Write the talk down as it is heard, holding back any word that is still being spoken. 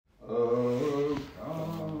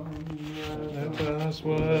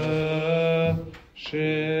us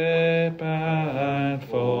worship and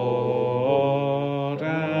fall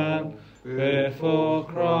down before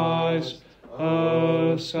Christ,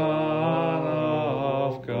 O Son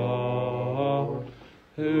of God,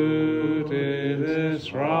 who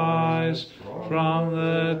didst rise from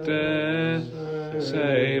the dead,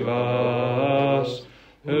 save us,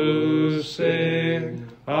 who sing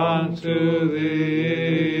unto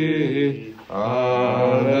thee.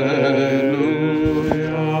 Alleluia,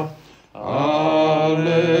 alleluia,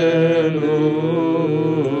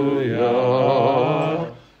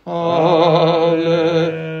 alleluia.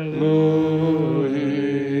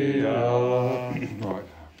 Right.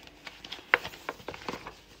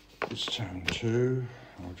 It's Psalm 2.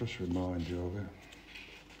 I'll just remind you of it.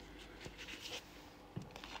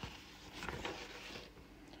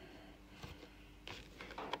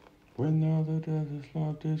 When thou the deathless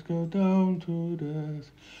life didst go down to death,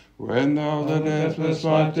 when thou the deathless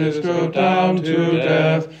life didst go down to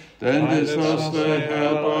death, then didst thou slay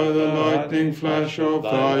hell by the lightning flash of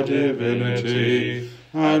thy divinity.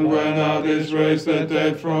 And when thou didst raise the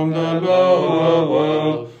dead from the lower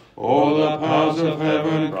world, all the powers of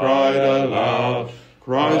heaven cried aloud,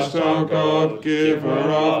 Christ our God, giver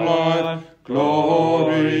of life,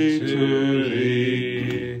 glory to thee.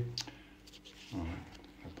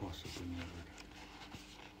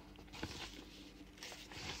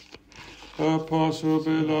 Apostle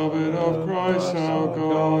beloved of Christ our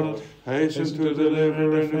God, hasten to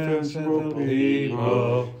deliver indefensible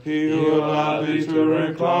people. He who allowed thee to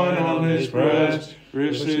recline on his breast,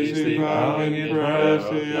 receives thee bowing in prayer,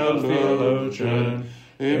 theologian.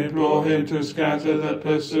 Implore him to scatter the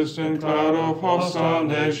persistent cloud of hostile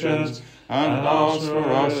nations, and ask for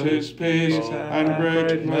us his peace and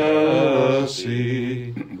great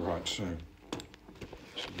mercy. Right, so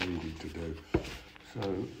it's really to do.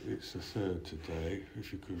 So it's the third today,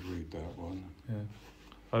 if you could read that one. Yeah.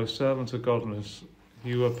 O servants of godliness,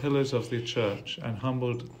 you were pillars of the church and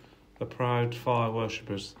humbled the proud fire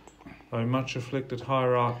worshippers. O much afflicted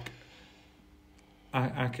hierarch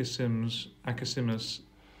Acacimus,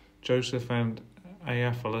 Joseph and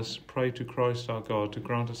Aephialus, pray to Christ our God to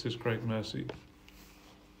grant us his great mercy.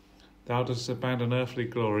 Thou didst abandon earthly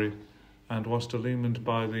glory and wast illumined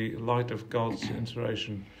by the light of God's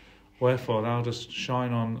inspiration. Wherefore thou dost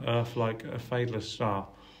shine on earth like a fadeless star,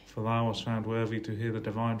 for thou wast found worthy to hear the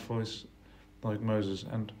divine voice like Moses,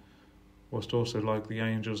 and wast also like the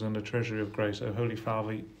angels and the treasury of grace, O Holy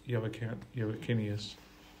Father Joachinius.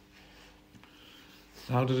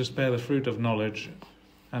 Thou didst bear the fruit of knowledge,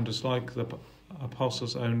 and didst like the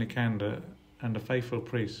apostles O Nicander, and a faithful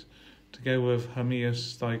priest, together with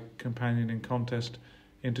Hermias thy companion in contest,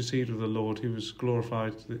 intercede with the Lord, who has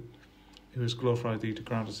glorified thee to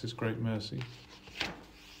grant us his great mercy.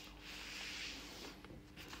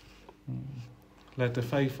 Let the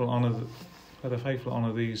faithful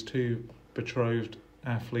honour these two betrothed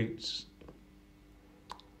athletes,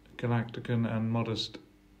 Galacticon and modest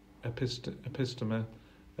Epistema.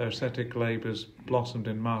 Their ascetic labours blossomed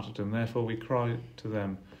in martyrdom. Therefore we cry to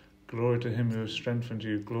them, glory to him who has strengthened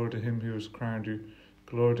you, glory to him who has crowned you,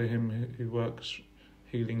 glory to him who works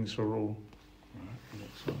healings for all. Right,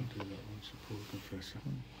 let's do that one, support confessor.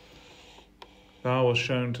 Thou wast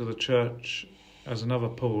shown to the church as another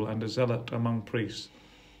Paul and a zealot among priests,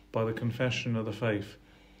 by the confession of the faith,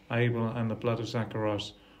 Abel and the blood of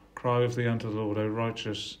Zacharias. Cry with thee unto the Lord, O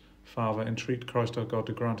righteous Father, entreat Christ our God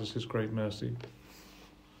to grant us his great mercy.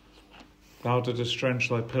 Thou didst drench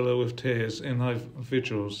thy pillow with tears in thy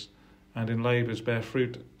vigils, and in labours bear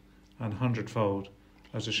fruit an hundredfold.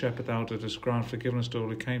 As a shepherd thou didst grant forgiveness to all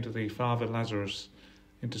who came to thee. Father Lazarus,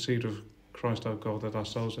 intercede with Christ our God, that our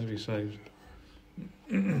souls may be saved.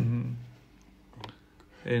 In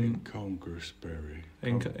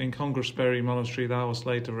Congressbury Monastery thou wast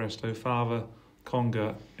laid to rest, O Father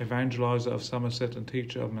Conger, evangelizer of Somerset and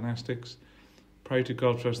teacher of monastics. Pray to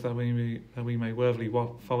God for us that we may worthily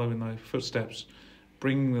follow in thy footsteps,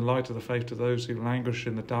 bringing the light of the faith to those who languish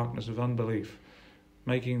in the darkness of unbelief,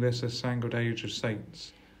 making this a sanguine age of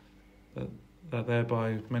saints, that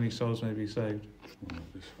thereby many souls may be saved.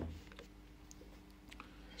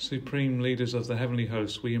 Supreme leaders of the heavenly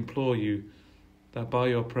hosts, we implore you that by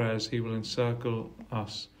your prayers he will encircle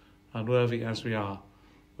us, unworthy as we are,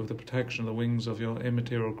 with the protection of the wings of your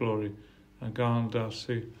immaterial glory, and guard us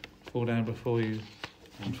who fall down before you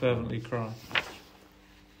and fervently cry.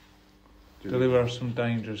 Deliver us from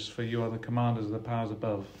dangers, for you are the commanders of the powers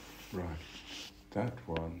above. Right. That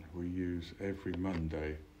one we use every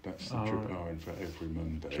Monday. That's the Trypine for every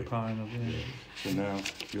Monday. Trypine, yeah. So now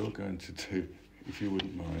you're going to do if you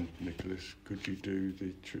wouldn't mind, Nicholas, could you do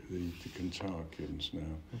the Kentuckians now?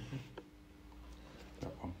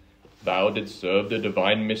 That one. Thou didst serve the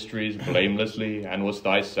divine mysteries blamelessly, and was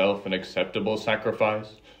thyself an acceptable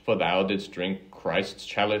sacrifice, for thou didst drink Christ's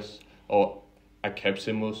chalice, or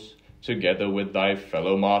Akepsimus, together with thy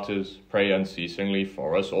fellow martyrs. Pray unceasingly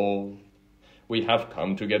for us all. We have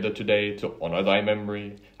come together today to honour thy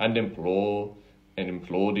memory, and implore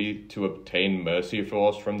thee to obtain mercy for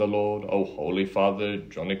us from the Lord, O Holy Father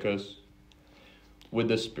Jonicus. With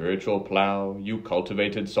the spiritual plough you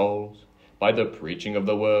cultivated souls. By the preaching of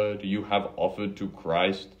the word you have offered to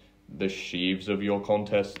Christ the sheaves of your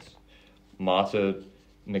contests. Martyr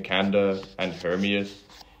Nicander and Hermias,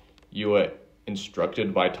 you were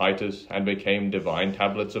instructed by Titus and became divine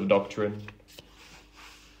tablets of doctrine.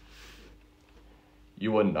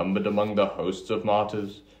 You were numbered among the hosts of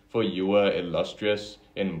martyrs, for you were illustrious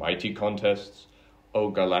in mighty contests, O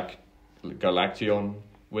Galaction,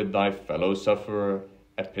 with thy fellow sufferer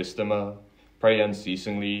Epistema. Pray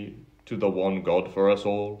unceasingly to the one God for us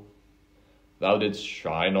all. Thou didst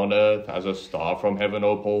shine on earth as a star from heaven,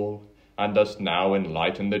 O Paul, and dost now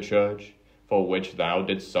enlighten the church, for which thou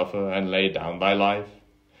didst suffer and lay down thy life.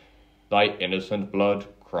 Thy innocent blood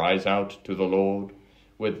cries out to the Lord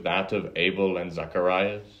with that of Abel and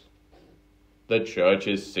Zacharias. The church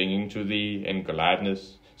is singing to thee in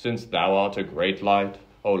gladness, since thou art a great light,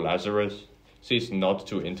 O Lazarus. Cease not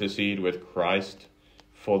to intercede with Christ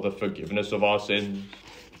for the forgiveness of our sins.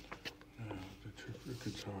 The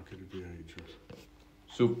Kentucky to be ageless.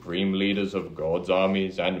 Supreme leaders of God's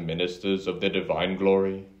armies and ministers of the divine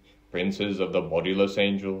glory, princes of the bodiless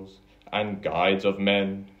angels, and guides of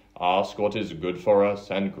men, ask what is good for us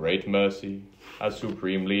and great mercy, as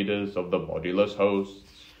supreme leaders of the bodiless hosts.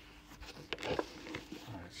 Right,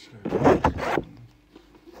 so,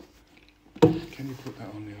 can you put that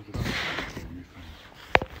on the other side for me, thanks?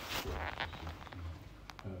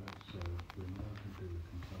 So we now can do the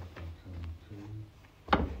Kentucky turn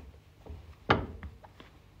 2.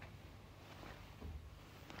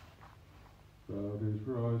 Thou didst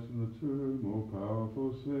rise from the tomb, O powerful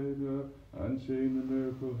Saviour, and seeing the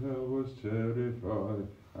miracle hell was terrified,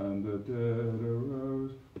 and the dead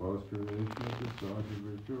arose, whilst creation at the sight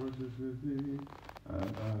rejoices with thee, and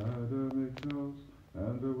Adam exalts,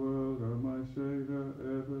 and the world, O my Saviour,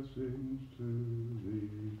 ever sings to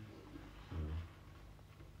thee.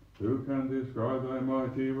 Who can describe thy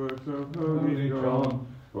mighty works, O Holy John?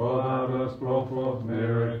 For thou dost brought forth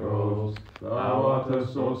miracles. Thou art the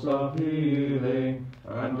source of healing,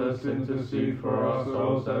 and dost intercede for our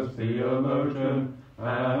souls as theologian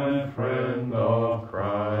and friend of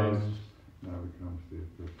Christ. Now we come to the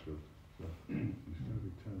epistle. So it's going to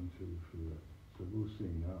be turn 2 for that. So we'll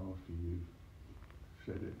sing that after you've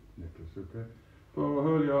said it, Nicholas, okay? For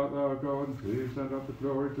holy art thou, God, and please send up the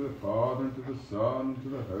glory to the Father, and to the Son, and to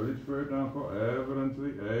the Holy Spirit, now forever, and to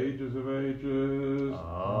the ages of ages.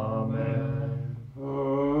 Amen.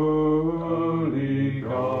 Holy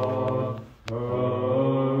God,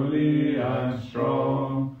 holy and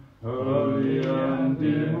strong, holy and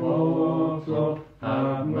immortal,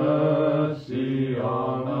 have mercy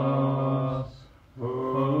on us.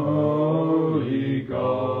 Holy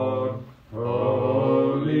God,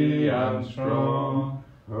 holy and strong,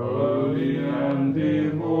 holy and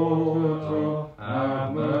immortal,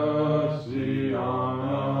 have mercy on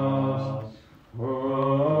us.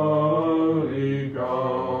 Holy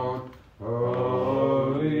God,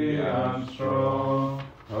 holy and strong,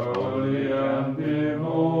 holy and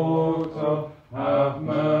immortal, have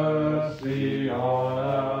mercy on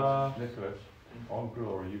us. Nicholas, on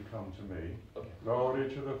glory you come to me. Okay. Glory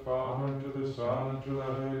to the Father, and to the Son, and to the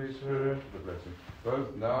Holy Spirit, the blessing,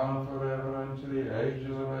 both now and forever, and to the ages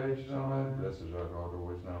of ages. Amen. Blessed are God,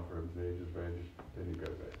 always now, forever, to the ages of ages. Then you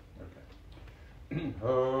go there. Okay.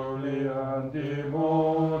 Holy and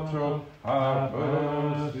immortal, have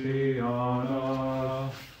mercy on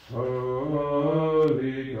us.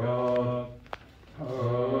 Holy God,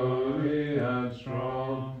 holy and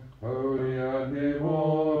strong, holy and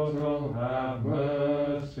immortal, have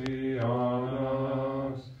mercy on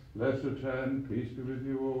us. Let's attend, peace be with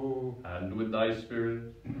you all. And with thy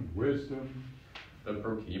spirit. Wisdom. The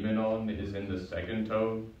Prokeimenon is in the second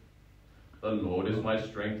tone. The Lord is my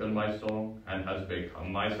strength and my song, and has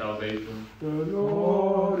become my salvation. The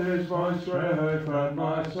Lord is my strength and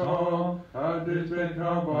my song, and is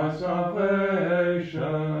become my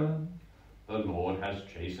salvation. The Lord has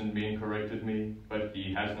chastened me and corrected me, but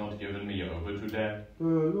he has not given me over to death. The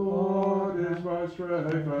Lord is my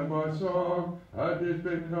strength and my song, and is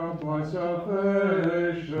become my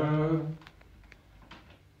salvation.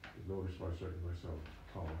 The Lord is my strength and my song.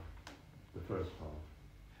 The first half.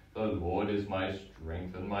 The Lord is my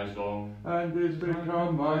strength and my song, And is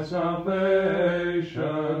become my salvation.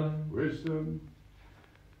 Wisdom.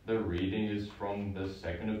 The reading is from the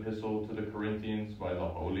second epistle to the Corinthians by the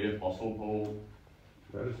Holy Apostle Paul.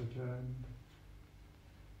 Let us attend.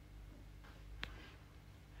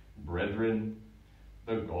 Brethren,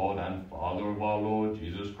 the God and Father of our Lord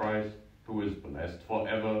Jesus Christ, who is blessed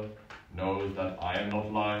forever, knows that I am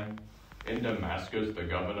not lying. In Damascus, the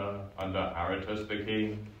governor, under Aretas the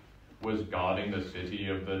king, was guarding the city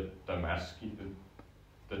of the Damascenes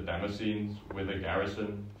with a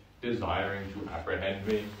garrison, desiring to apprehend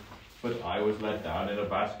me. But I was let down in a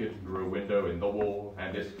basket through a window in the wall,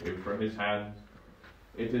 and escaped from his hands.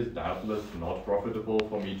 It is doubtless not profitable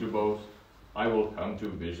for me to boast. I will come to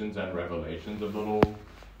visions and revelations of the Lord.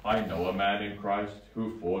 I know a man in Christ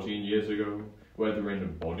who 14 years ago, whether in the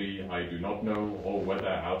body I do not know, or whether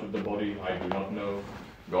out of the body I do not know,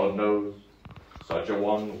 God knows. Such a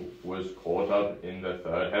one was caught up in the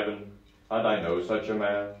third heaven, and I know such a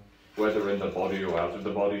man, whether in the body or out of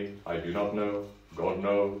the body I do not know, God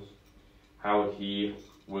knows. How he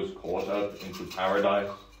was caught up into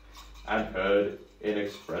paradise, and heard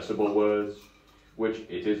inexpressible words, which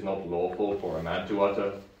it is not lawful for a man to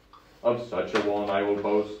utter. Of such a one I will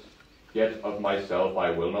boast, yet of myself I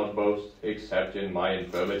will not boast, except in my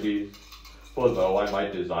infirmities. For though I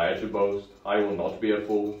might desire to boast, I will not be a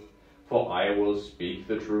fool, for I will speak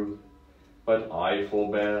the truth. But I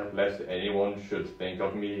forbear, lest anyone should think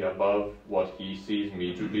of me above what he sees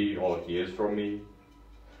me to be or hears from me,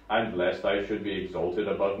 and lest I should be exalted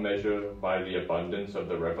above measure by the abundance of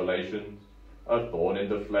the revelations. A thorn in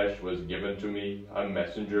the flesh was given to me, a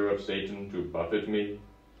messenger of Satan to buffet me,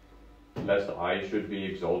 lest I should be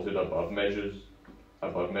exalted above measure.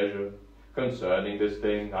 Concerning this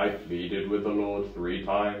thing I pleaded with the Lord 3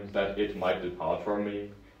 times, that it might depart from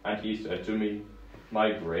me. And he said to me,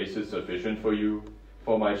 My grace is sufficient for you,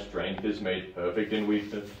 for my strength is made perfect in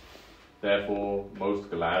weakness. Therefore, most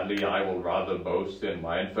gladly I will rather boast in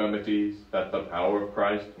my infirmities, that the power of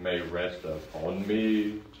Christ may rest upon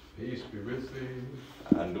me. Peace be with thee.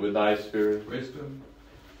 And with thy spirit. Wisdom.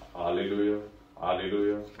 Alleluia,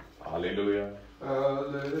 alleluia, alleluia.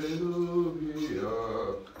 Alleluia.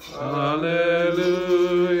 Alleluia.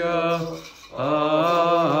 Alleluia.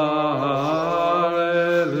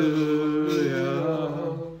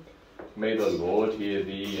 May the Lord hear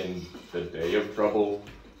thee in the day of trouble.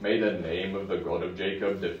 May the name of the God of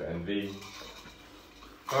Jacob defend thee.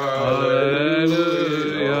 Alleluia.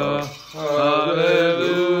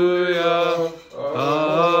 Alleluia. Alleluia.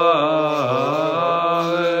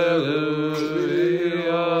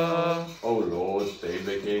 O Lord, save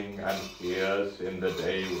the King, and hear us in the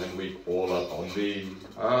day when we call upon thee.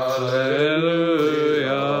 Alleluia.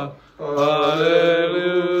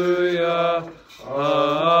 Alleluia.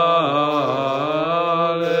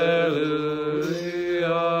 Alleluia.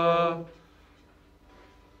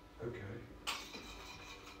 Okay.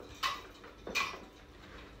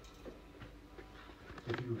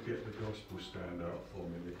 If you would get the gospel stand out for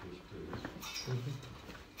me, Nicholas, please.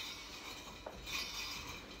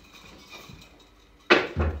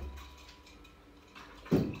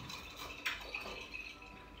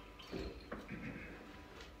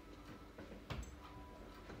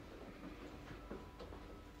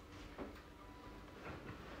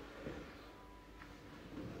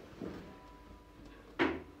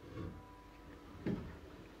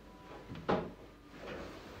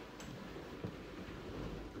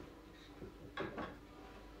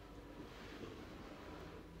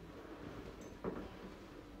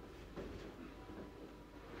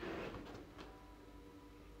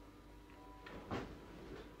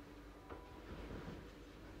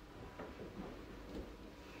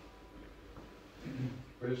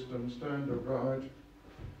 Wisdom, stand upright.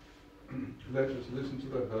 Let us listen to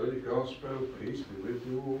the Holy Gospel. Peace be with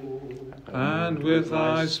you all. And with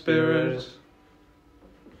thy spirit.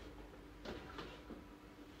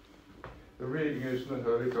 The reading is from the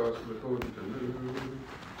Holy Gospel according to Luke.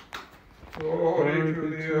 Glory to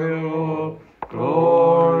thee, O Lord.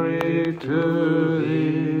 Glory to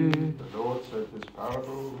thee. The Lord said this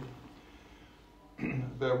parable.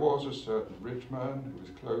 There was a certain rich man who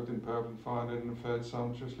was clothed in purple and fine linen and fed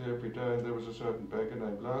sumptuously every day, and there was a certain beggar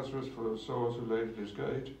named Lazarus, full of sores, who lay at his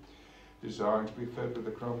gate, desiring to be fed with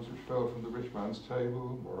the crumbs which fell from the rich man's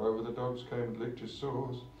table. Moreover, the dogs came and licked his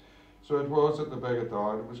sores. So it was that the beggar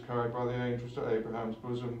died and was carried by the angels to Abraham's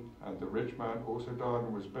bosom. And the rich man also died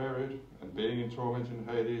and was buried, and being in torment in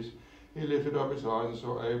Hades, he lifted up his eyes and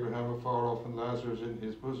saw Abraham afar off and Lazarus in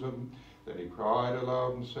his bosom. Then he cried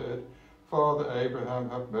aloud and said, Father Abraham,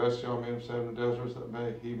 have mercy on me and send him desirous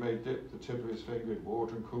that he may dip the tip of his finger in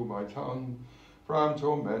water and cool my tongue, for I am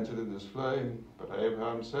tormented in this flame. But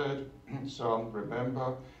Abraham said, Son,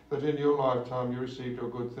 remember that in your lifetime you received your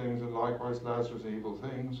good things, and likewise Lazarus evil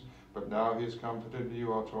things, but now he is comforted and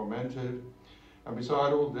you are tormented. And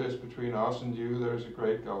beside all this, between us and you there is a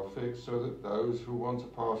great gulf fixed, so that those who want to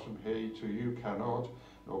pass from here to you cannot,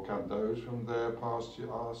 nor can those from there pass to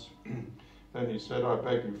us. Then he said, I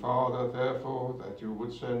beg you, Father, therefore, that you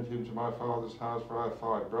would send him to my father's house, for I have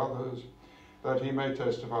 5 brothers, that he may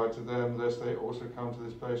testify to them, lest they also come to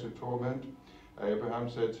this place of torment. Abraham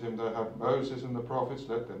said to him, They have Moses and the prophets,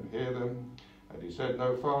 let them hear them. And he said,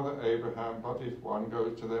 No, Father Abraham, but if one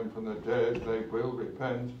goes to them from the dead, they will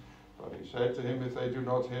repent. But he said to him, If they do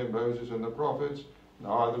not hear Moses and the prophets,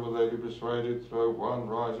 neither will they be persuaded, though one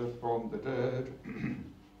riseth from the dead.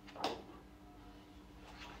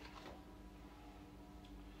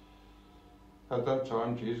 At that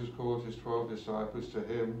time Jesus called his 12 disciples to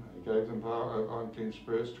him, and gave them power over unclean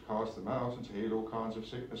spirits to cast them out, and to heal all kinds of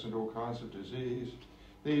sickness and all kinds of disease.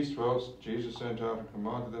 These 12 Jesus sent out and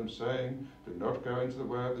commanded them, saying, Do not go into the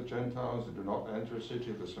way of the Gentiles, and do not enter a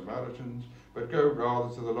city of the Samaritans, but go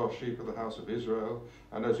rather to the lost sheep of the house of Israel.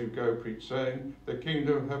 And as you go, preach, saying, The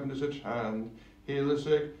kingdom of heaven is at hand. Heal the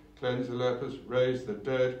sick, cleanse the lepers, raise the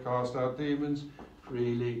dead, cast out demons.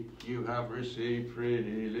 Freely you have received,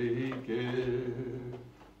 freely give.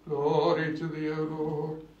 Glory to thee, O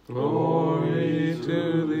Lord. Glory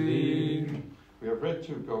to thee. We have read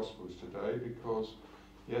 2 Gospels today because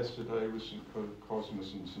yesterday was St.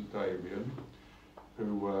 Cosmas and St. Damian,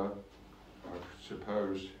 who were, I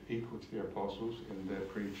suppose, equal to the apostles in their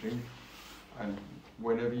preaching. And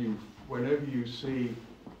whenever you see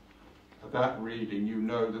that reading, you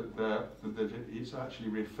know that it's actually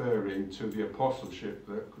referring to the apostleship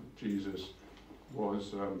that Jesus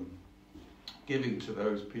was giving to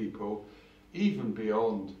those people, even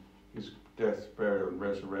beyond his death, burial and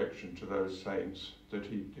resurrection, to those saints that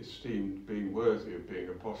he esteemed being worthy of being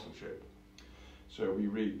apostleship. So we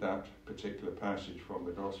read that particular passage from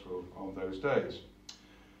the Gospel on those days.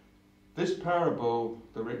 This parable,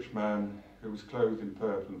 the rich man who was clothed in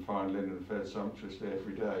purple and fine linen and fed sumptuously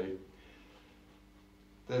every day,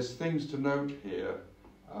 there's things to note here.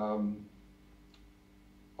 On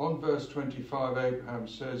verse 25, Abraham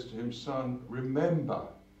says to him, Son, remember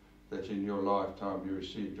that in your lifetime you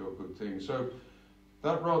received your good things. So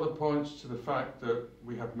that rather points to the fact that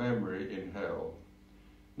we have memory in hell.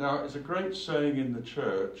 Now, it's a great saying in the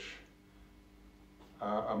church,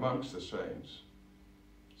 amongst the saints,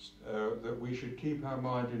 that we should keep our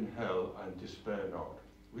mind in hell and despair not.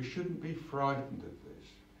 We shouldn't be frightened of this.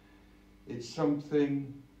 It's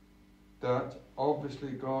something that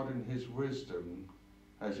obviously God in his wisdom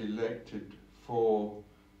has elected for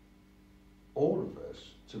all of us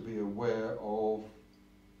to be aware of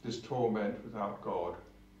this torment without God,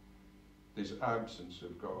 this absence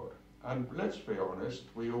of God. And let's be honest,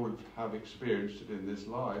 we all have experienced it in this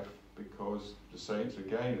life, because the saints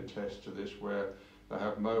again attest to this, where they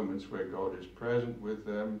have moments where God is present with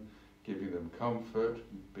them, giving them comfort,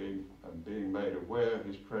 being made aware of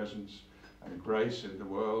his presence and grace in the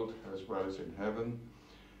world as well as in heaven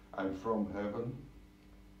and from heaven.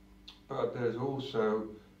 But there's also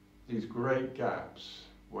these great gaps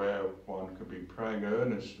where one could be praying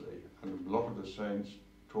earnestly, and a lot of the saints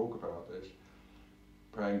talk about this,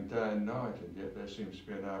 praying day and night, and yet there seems to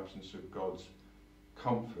be an absence of God's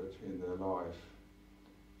comfort in their life.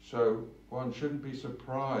 So one shouldn't be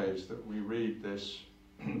surprised that we read this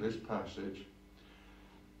passage,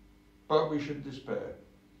 but we should despair.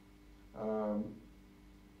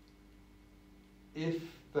 If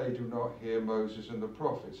they do not hear Moses and the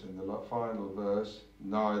prophets, in the final verse,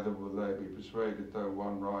 neither will they be persuaded though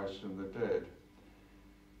one rise from the dead.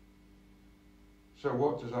 So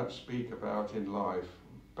what does that speak about in life?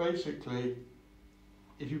 Basically,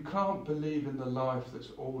 if you can't believe in the life that's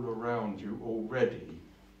all around you already,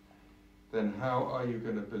 then how are you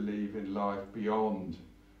going to believe in life beyond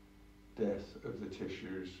death of the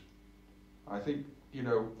tissues? I think,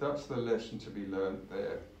 that's the lesson to be learnt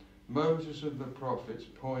there. Moses and the prophets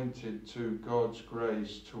pointed to God's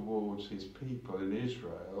grace towards his people in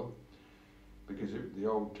Israel, because the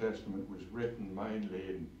Old Testament was written mainly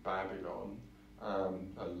in Babylon.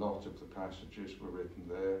 A lot of the passages were written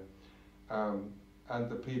there. And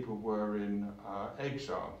the people were in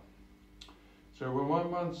exile. So when one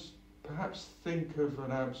must perhaps think of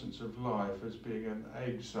an absence of life as being an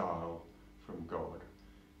exile from God,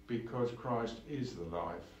 because Christ is the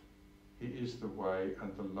life. He is the way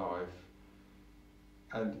and the life.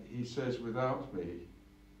 And he says, without me,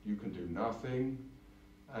 you can do nothing.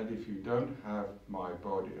 and if you don't have my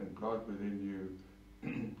body and blood within you,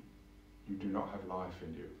 you do not have life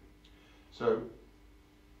in you. So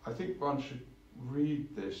I think one should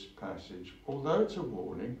read this passage, although it's a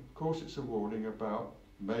warning. Of course it's a warning about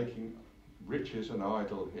making riches an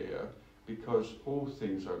idol here, because all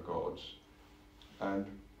things are God's, and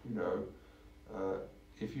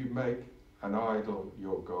if you make an idol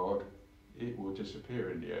your God, it will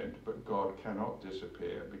disappear in the end, but God cannot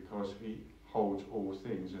disappear because he holds all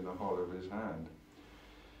things in the hollow of his hand.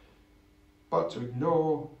 But to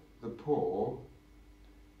ignore the poor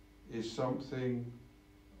is something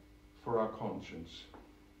for our conscience,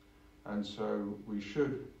 and so we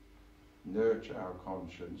should nurture our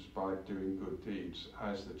conscience by doing good deeds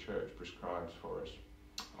as the church prescribes for us.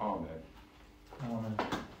 Amen. Amen.